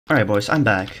Alright boys, I'm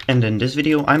back, and in this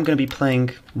video I'm gonna be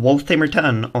playing Wolftamer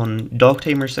 10 on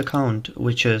Dogtamer's account,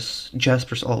 which is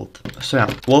Jasper's alt. So yeah,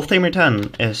 Wolftamer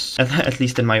 10 is, at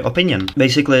least in my opinion,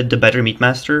 basically the better meat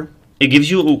master. It gives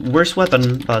you a worse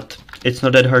weapon, but it's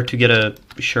not that hard to get a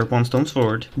sharp one stone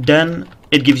sword. Then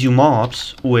it gives you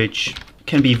mobs, which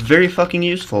can be very fucking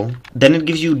useful. Then it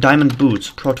gives you diamond boots,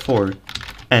 prot 4.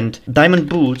 And diamond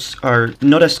boots are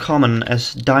not as common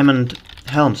as diamond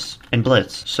helms in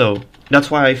Blitz, so that's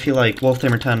why I feel like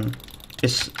Wolftamer 10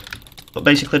 is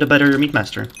basically the better meat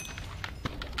master.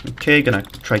 Okay, gonna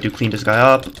try to clean this guy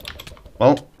up.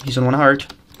 Well, he's on 1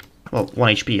 heart. Well,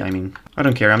 1 HP, I mean. I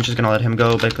don't care, I'm just gonna let him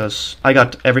go because I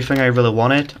got everything I really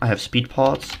wanted. I have speed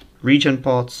pots, regen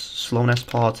pots, slowness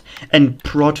pots, and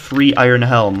prot 3 iron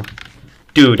helm.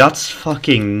 Dude, that's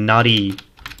fucking nutty.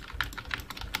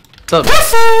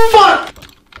 What's up?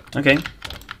 Okay.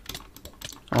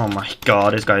 Oh my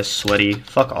god, this guy is sweaty.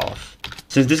 Fuck off.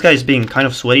 Since this guy is being kind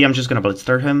of sweaty, I'm just gonna blitz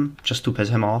start him, just to piss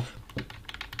him off.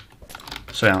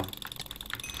 So yeah.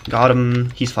 Got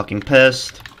him. He's fucking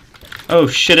pissed. Oh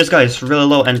shit, this guy is really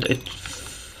low, and it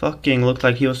fucking looked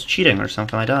like he was cheating or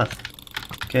something like that.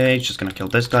 Okay, just gonna kill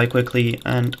this guy quickly,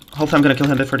 and hopefully I'm gonna kill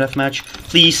him before deathmatch.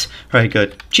 Please. Alright,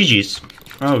 good. GG's.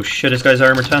 Oh shit, this guy's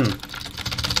armor 10.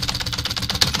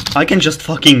 I can just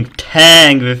fucking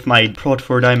tank with my prot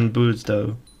 4 diamond boots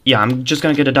though. Yeah, I'm just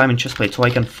gonna get a diamond chestplate so I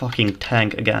can fucking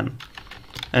tank again.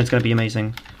 And it's gonna be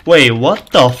amazing. Wait, what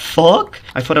the fuck?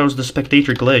 I thought that was the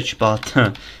spectator glitch, but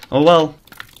oh well.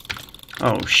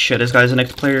 Oh shit, this guy's the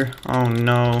next player. Oh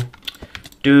no.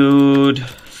 Dude,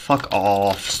 fuck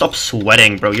off. Stop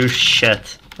sweating, bro, you're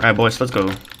shit. Alright boys, let's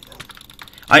go.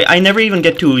 I never even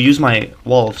get to use my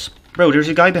wolves. Bro, there's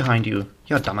a guy behind you.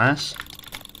 You dumbass.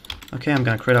 Okay, I'm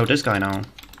gonna crit out this guy now.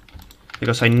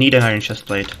 Because I need an iron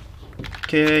chestplate.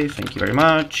 Okay, thank you very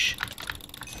much.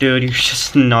 Dude, you're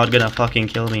just not gonna fucking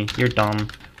kill me. You're dumb.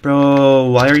 Bro,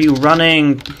 why are you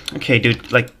running? Okay,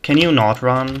 dude, like, can you not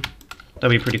run?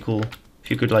 That'd be pretty cool. If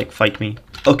you could, like, fight me.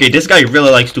 Okay, this guy really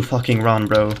likes to fucking run,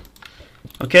 bro.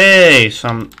 Okay, so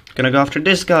I'm gonna go after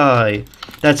this guy.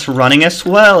 That's running as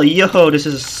well. Yo, this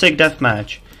is a sick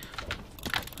deathmatch.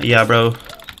 Yeah, bro.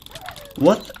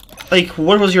 What? Like,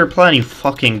 what was your plan, you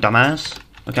fucking dumbass?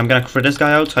 Okay, I'm gonna crit this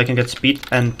guy out so I can get speed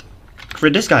and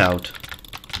crit this guy out.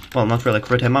 Well, not really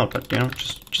crit him out, but, you know,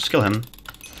 just kill him.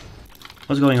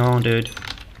 What's going on, dude?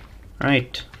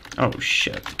 Alright. Oh,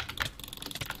 shit.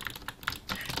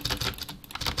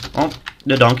 Oh,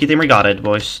 the donkey tamer got it,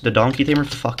 boys. The donkey tamer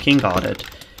fucking got it.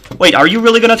 Wait, are you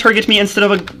really gonna target me instead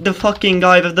of the fucking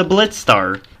guy with the blitz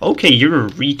star? Okay, you're a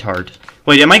retard.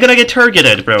 Wait, am I gonna get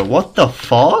targeted, bro? What the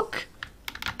fuck?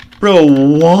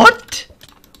 Bro, what?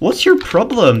 What's your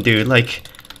problem, dude? Like,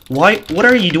 why? What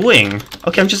are you doing?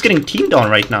 Okay, I'm just getting teamed on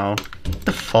right now. What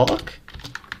the fuck?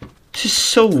 This is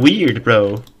so weird,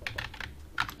 bro.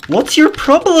 What's your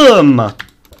problem?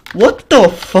 What the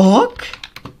fuck?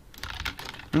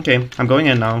 Okay, I'm going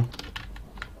in now.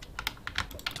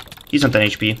 He's on 10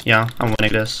 HP. Yeah, I'm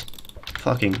winning this.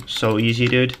 Fucking so easy,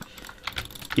 dude.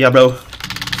 Yeah, bro.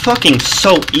 Fucking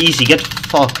so easy. Get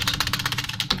fucked.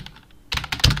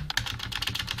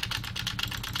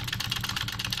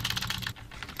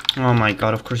 Oh my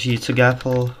god, of course he eats a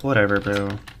gapple. Whatever, bro.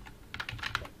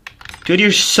 Dude,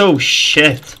 you're so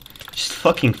shit. Just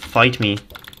fucking fight me.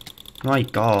 My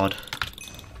god.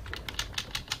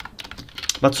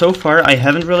 But so far, I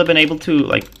haven't really been able to,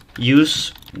 like,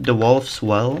 use the wolves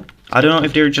well. I don't know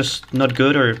if they're just not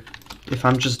good or if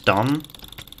I'm just dumb.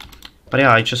 But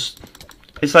yeah,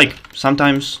 it's like,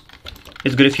 sometimes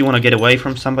it's good if you want to get away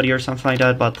from somebody or something like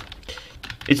that, but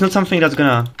it's not something that's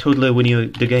gonna totally win you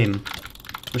the game.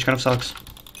 Which kind of sucks.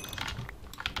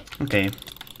 Okay,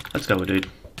 let's go, dude.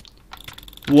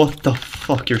 What the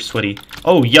fuck, you're sweaty.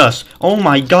 Oh, yes. Oh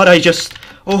my god,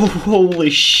 oh, holy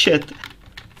shit.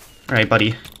 Alright,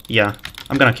 buddy. Yeah,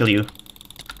 I'm gonna kill you.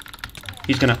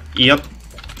 He's gonna... Yep.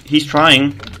 He's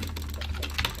trying.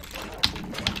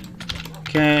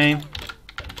 Okay.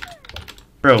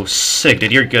 Bro, sick,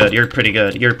 dude. You're good. You're pretty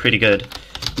good. You're pretty good.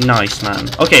 Nice, man.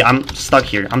 Okay, I'm stuck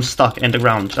here. I'm stuck in the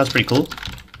ground. That's pretty cool.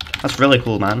 That's really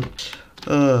cool, man.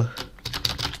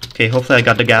 Okay, hopefully I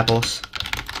got the gapples.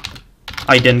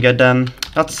 I didn't get them.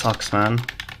 That sucks, man.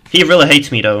 He really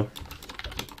hates me, though.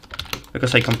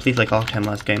 Because I completely cocked him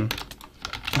last game.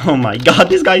 Oh my god,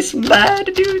 this guy's mad,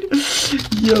 dude.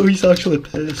 Yo, he's actually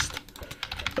pissed.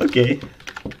 Okay.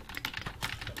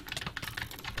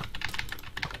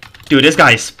 Dude, this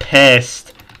guy's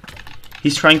pissed.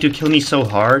 He's trying to kill me so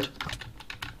hard.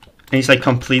 And he's like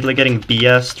completely getting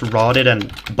BS'd, rotted,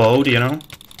 and bowed, you know?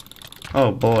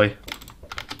 Oh boy.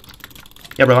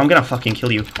 Yeah, bro, I'm gonna fucking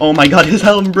kill you. Oh my god, his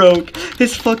helm broke.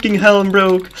 His fucking helm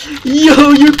broke.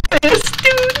 Yo, you're pissed,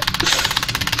 dude.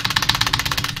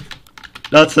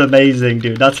 That's amazing,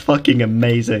 dude. That's fucking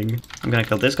amazing. I'm gonna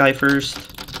kill this guy first.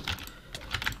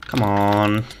 Come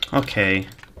on. Okay.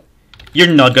 You're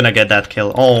not gonna get that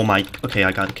kill. Oh my... Okay,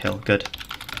 I got a kill. Good.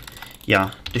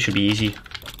 Yeah, this should be easy.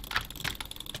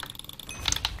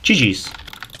 GG's.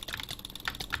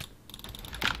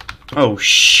 Oh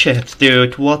shit,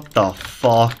 dude. What the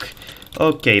fuck?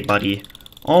 Okay, buddy.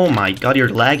 Oh my god, you're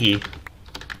laggy.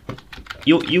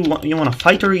 You wanna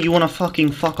fight or you wanna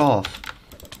fucking fuck off?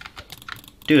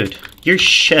 Dude, you're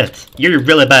shit. You're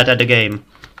really bad at the game.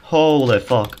 Holy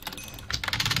fuck.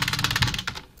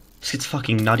 This kid's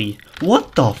fucking nutty.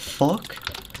 What the fuck?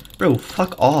 Bro,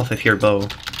 fuck off if you're bow.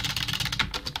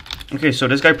 Okay, so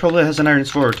this guy probably has an iron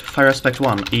sword. Fire aspect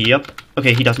 1. Yep.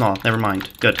 Okay, he does not. Never mind.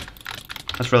 Good.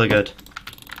 That's really good.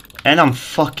 And I'm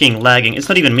fucking lagging. It's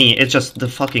not even me. It's just the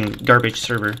fucking garbage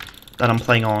server that I'm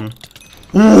playing on.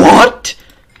 What?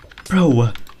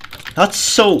 Bro. That's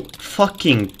so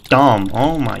fucking dumb.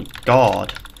 Oh my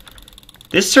god.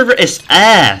 This server is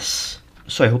ass.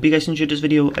 So I hope you guys enjoyed this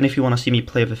video. And if you want to see me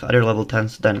play with other level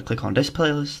 10s, then click on this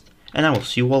playlist. And I will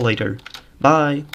see you all later. Bye.